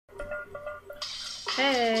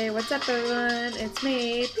Hey, what's up everyone? It's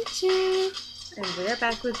me, Pichu! And we're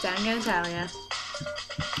back with Dangantalia.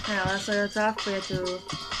 Now let's start off, we have to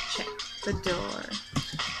check the door.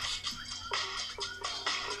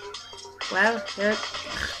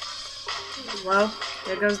 Well,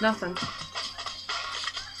 here goes nothing.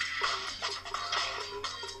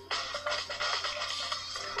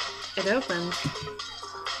 It opened.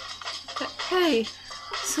 Hey,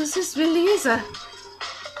 so this really is a...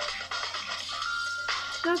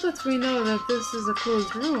 Now that we know that this is a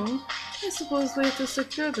closed room, I suppose we have to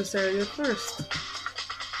secure this area first.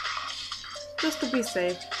 Just to be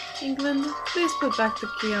safe, England, please put back the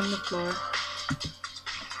key on the floor.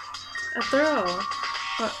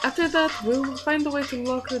 After that, we'll find a way to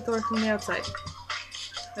lock the door from the outside.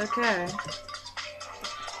 Okay.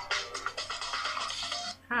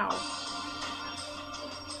 How?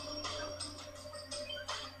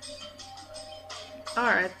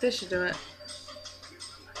 Alright, this should do it.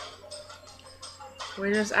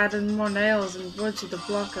 We just added more nails and wood to the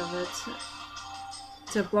block of it.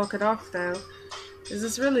 To block it off though. Is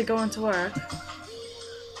this really going to work?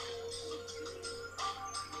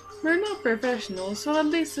 We're not professionals, so at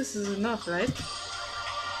least this is enough, right?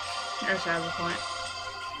 There's the point.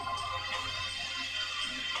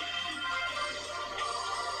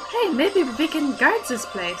 Hey, maybe we can guard this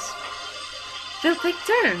place. They'll take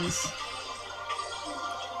turns.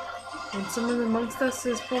 When someone amongst us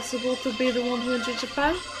is possible to be the one who injured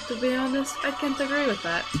Japan, to be honest, I can't agree with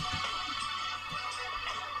that.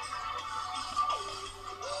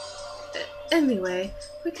 Anyway,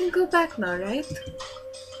 we can go back now, right?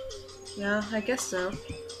 Yeah, I guess so.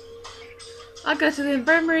 I'll go to the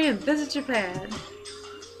infirmary and visit Japan.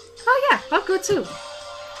 Oh yeah, I'll go too.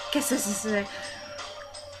 Guess this is it.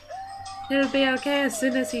 It'll be okay as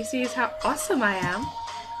soon as he sees how awesome I am.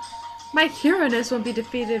 My hero-ness won't be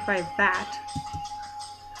defeated by that.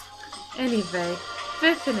 Anyway,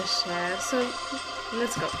 we're finished here, so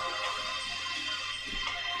let's go.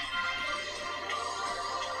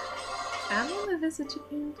 I want to visit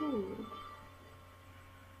Japan too.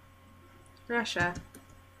 Russia.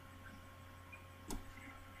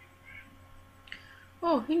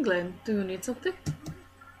 Oh, England. Do you need something?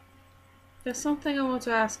 There's something I want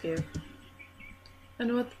to ask you.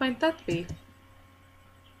 And what might that be?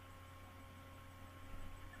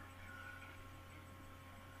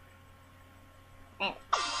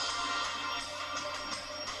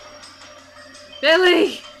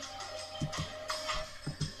 Billy!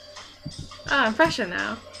 Ah, I'm fresher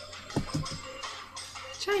now.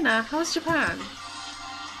 China, how's Japan?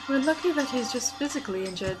 We're lucky that he's just physically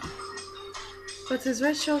injured. But his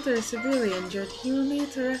right shoulder is severely injured. He will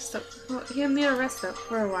need to rest up. He'll need a rest up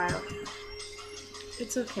for a while.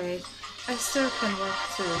 It's okay. I still can walk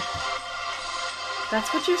too.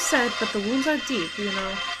 That's what you said, but the wounds are deep, you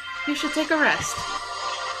know. You should take a rest.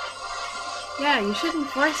 Yeah, you shouldn't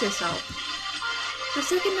force yourself. Just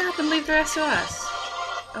take a nap and leave the rest to us.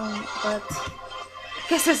 But...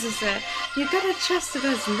 Guess this is it. You gotta trust it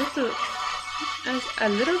as a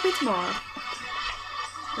little bit more.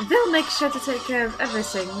 They'll make sure to take care of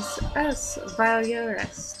everything else while you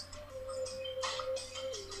rest.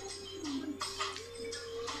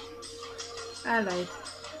 Alright.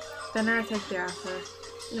 Then I'll take the offer.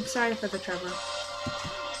 I'm sorry for the trouble.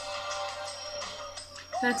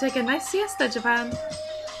 Now take a nice siesta, Japan.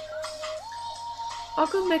 I'll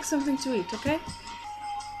go make something to eat, okay?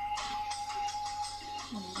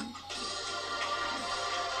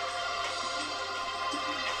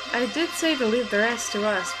 I did say to leave the rest to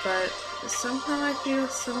us, but somehow I feel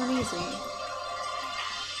so uneasy.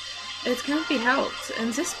 It can't be helped.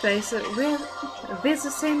 In this place, we're the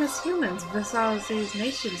same as humans with all these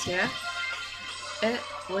nations here.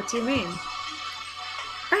 What do you mean?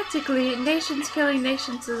 Practically, nations killing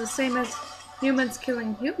nations is the same as humans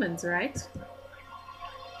killing humans, right?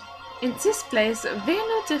 In this place, we're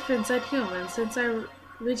no different than humans, since our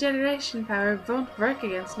regeneration power won't work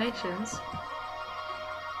against nations.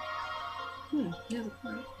 Here's a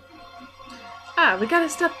point. Ah, we gotta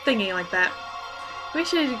stop thinking like that. We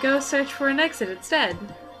should go search for an exit instead.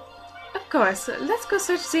 Of course, let's go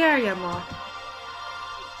search the area more.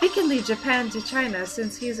 We can leave Japan to China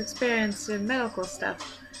since he's experienced in medical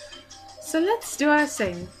stuff. So let's do our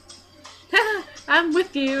thing. Haha, I'm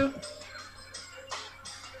with you.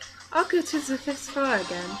 I'll go to the 5th floor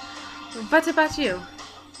again. What about you?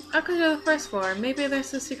 I'll go to the 1st floor. Maybe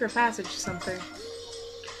there's a secret passage or something.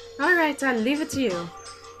 Alright, I'll leave it to you.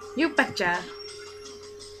 You betcha.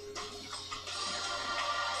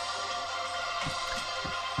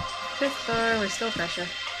 5th floor, we're still fresher.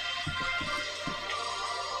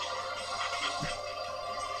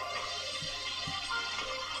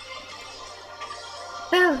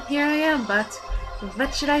 Well, here I am, but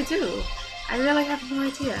what should I do? I really have no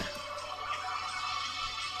idea.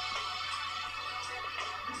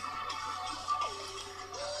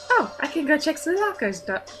 Oh, I can go check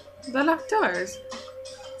the the locked doors.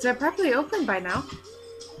 They're probably open by now.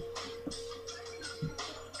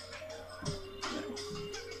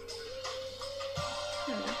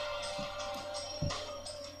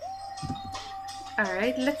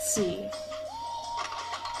 Alright, let's see.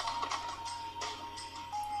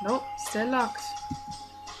 Nope, still locked.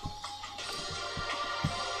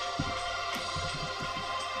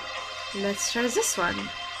 Let's try this one.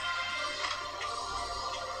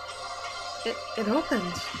 It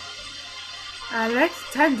opened. Alright,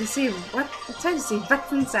 time to see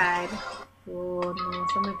what's inside. Oh no,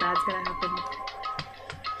 something bad's gonna happen.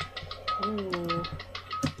 Oh,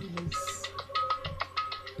 nice.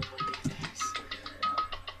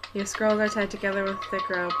 Your scrolls are tied together with thick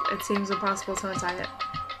rope. It seems impossible to untie it.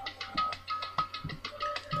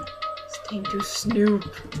 It's time to snoop.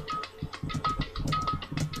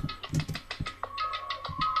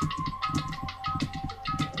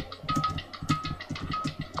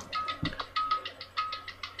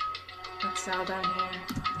 What's all down here?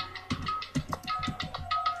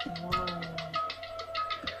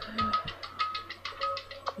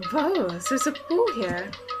 Whoa, there's a pool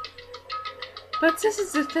here. But this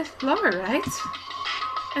is the 5th floor, right?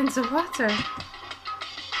 And the water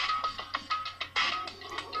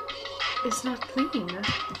is not clean.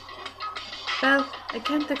 Well, I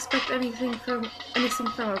can't expect anything from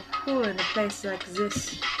a pool in a place like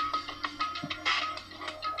this.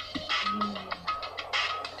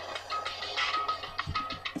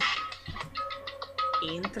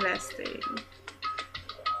 Interesting.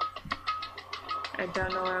 I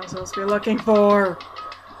don't know what I'm supposed to be looking for.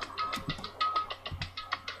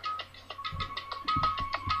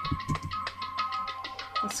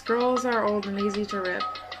 The scrolls are old and easy to rip.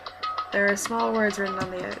 There are small words written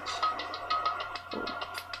on the edge.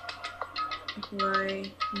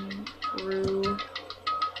 Ru.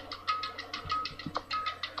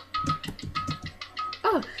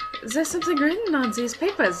 Oh, there's something written on these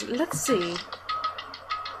papers. Let's see.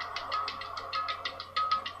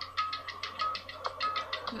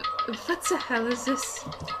 What the hell is this?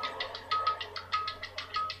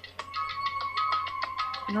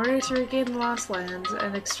 In order to regain the lost lands,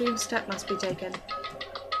 an extreme step must be taken.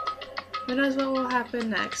 Who knows what will happen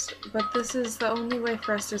next, but this is the only way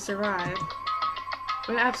for us to survive.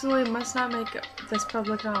 We absolutely must not make this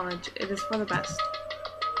public knowledge. It is for the best.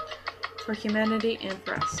 For humanity and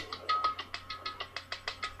for us.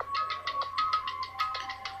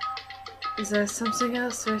 There's something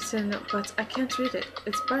else written, but I can't read it.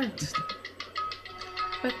 It's burnt.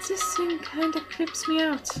 But this thing kinda creeps me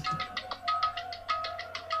out.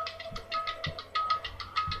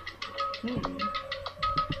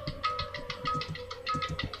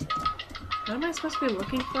 What am I supposed to be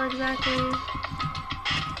looking for exactly?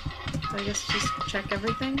 So I guess just check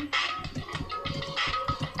everything.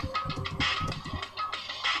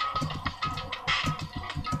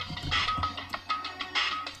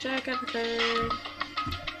 Check everything.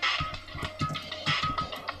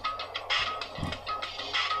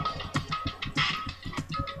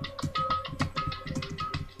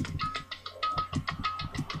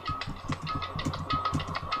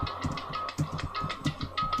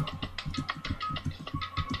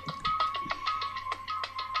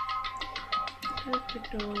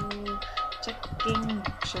 Checking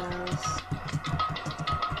shells.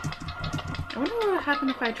 I wonder what would happen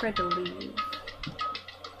if I tried to leave.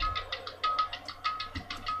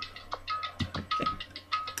 Okay.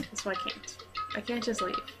 So I can't. I can't just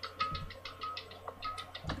leave.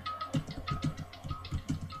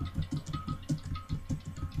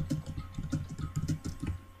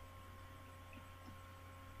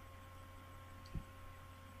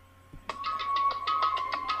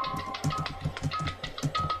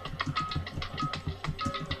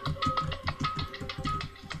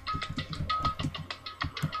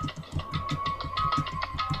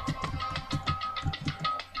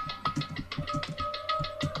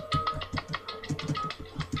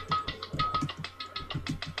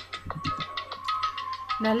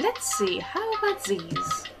 Now let's see, how about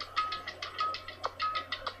these?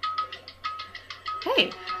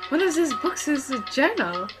 Hey, one of these books is a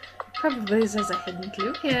journal. Probably there's a hidden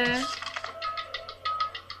clue here.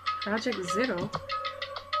 Project Zero.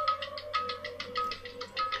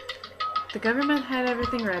 The government had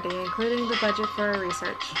everything ready, including the budget for our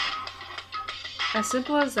research. As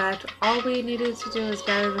simple as that, all we needed to do is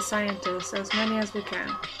gather the scientists, as many as we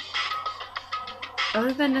can.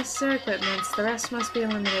 Other than necessary equipment, the rest must be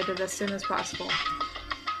eliminated as soon as possible.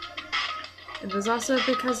 It was also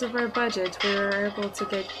because of our budget we were able to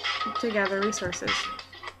get together resources.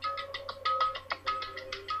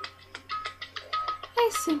 I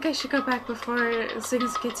think I should go back before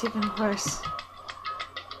things get even worse.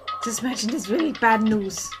 Just imagine this really bad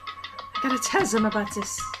news. I gotta tell them about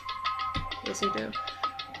this. Yes, you do.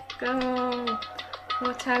 Go.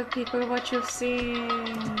 Go tell people what you've seen.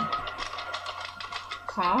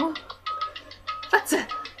 Huh? What's it?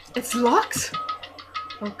 It's locked?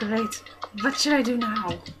 Oh, great. What should I do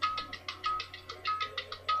now?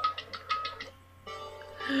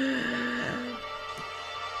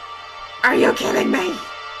 Are you kidding me?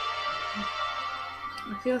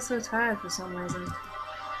 I feel so tired for some reason.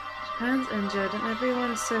 Japan's injured and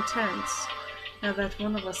everyone is so tense now that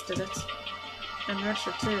one of us did it. And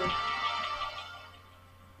Russia too.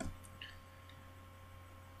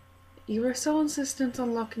 You were so insistent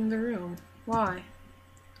on locking the room. Why?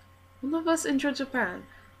 One of us injured Japan.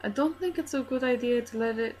 I don't think it's a good idea to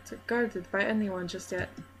let it guarded by anyone just yet.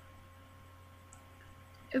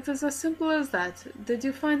 It is as simple as that. Did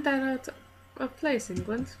you find that out of place,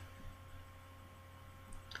 England?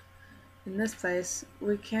 In this place,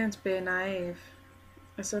 we can't be naive.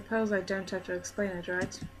 I suppose I don't have to explain it,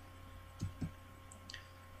 right?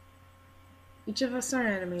 Each of us are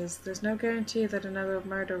enemies. There's no guarantee that another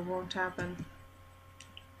murder won't happen.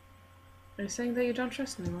 Are you saying that you don't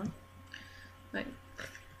trust anyone? Like,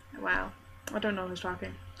 wow. I don't know who's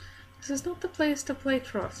talking. This is not the place to play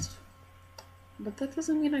trust. But that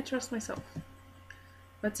doesn't mean I trust myself.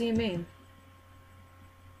 What do you mean?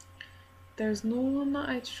 There's no one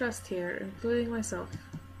I trust here, including myself.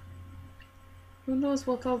 Who knows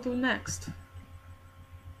what I'll do next?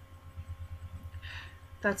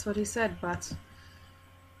 That's what he said, but...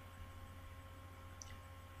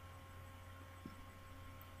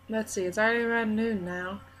 Let's see, it's already around noon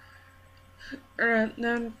now.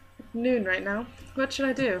 Noon right now. What should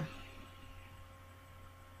I do?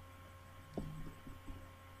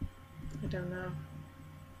 I don't know.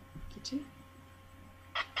 Did you?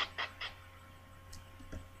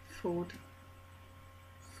 Food.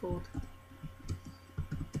 Food.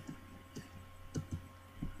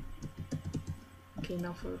 Okay,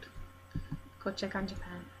 no food. Go check on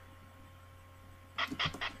Japan.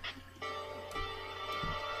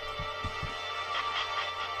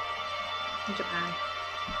 Japan.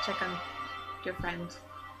 Check on your friend.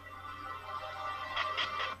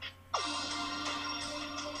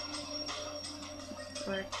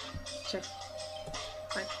 Or check.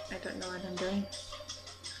 What? I don't know what I'm doing.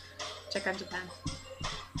 Check on Japan.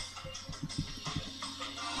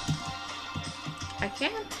 I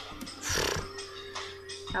can't.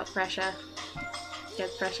 Out pressure.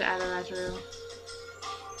 Get pressure out of that room.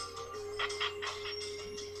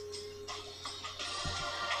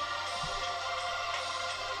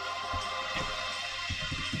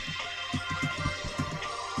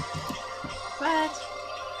 What?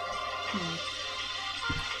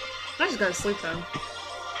 I just gotta sleep though.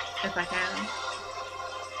 If I can.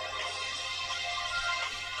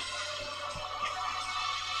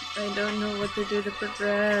 I don't know what to do to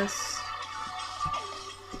progress.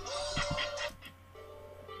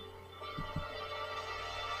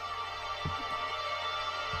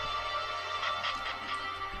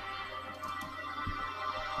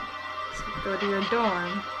 So go to your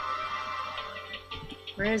dorm.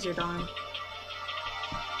 Where is your dorm?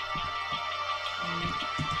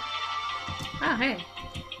 Oh, hey.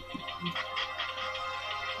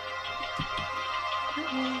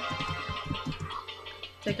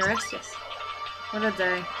 Take a rest, yes. What a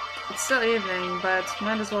day. It's still evening, but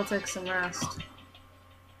might as well take some rest.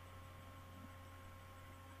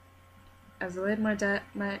 As I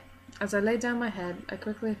laid down my head, I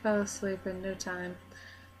quickly fell asleep in no time.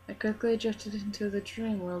 I quickly drifted into the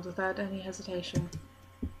dream world without any hesitation.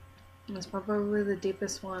 It was probably the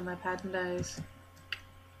deepest one I've had in days.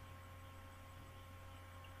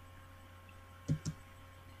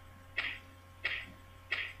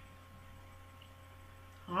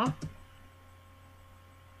 Huh?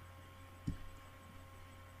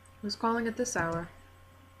 Who's calling at this hour?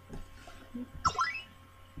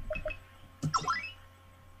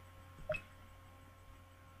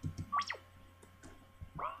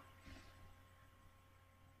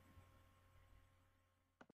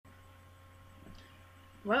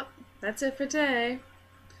 Well, that's it for today.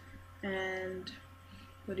 And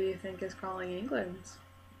who do you think is calling England?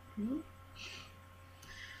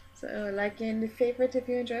 So like and favorite if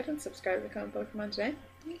you enjoyed, and subscribe to Comic Pokemon today.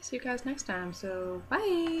 See you guys next time. So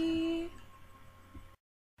bye.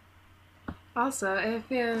 Also, if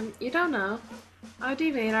you don't know, on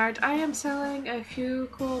DeviantArt I am selling a few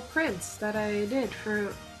cool prints that I did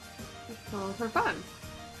for Well, for fun.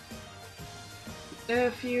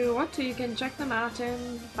 If you want to, you can check them out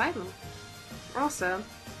and buy them. Also,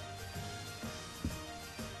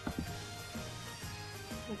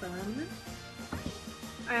 hold on.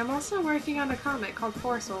 I am also working on a comic called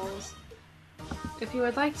Four Souls. If you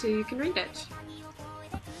would like to, you can read it.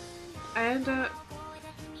 And,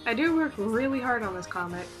 I do work really hard on this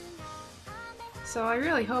comic, so I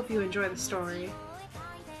really hope you enjoy the story.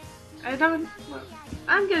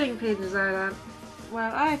 I'm getting pages at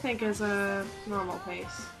what I think is a normal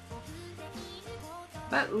pace.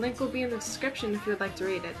 But link will be in the description if you would like to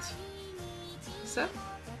read it. So,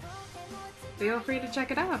 feel free to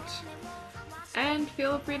check it out. And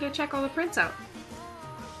feel free to check all the prints out.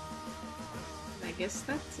 I guess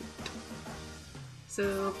that's it.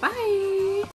 So, bye!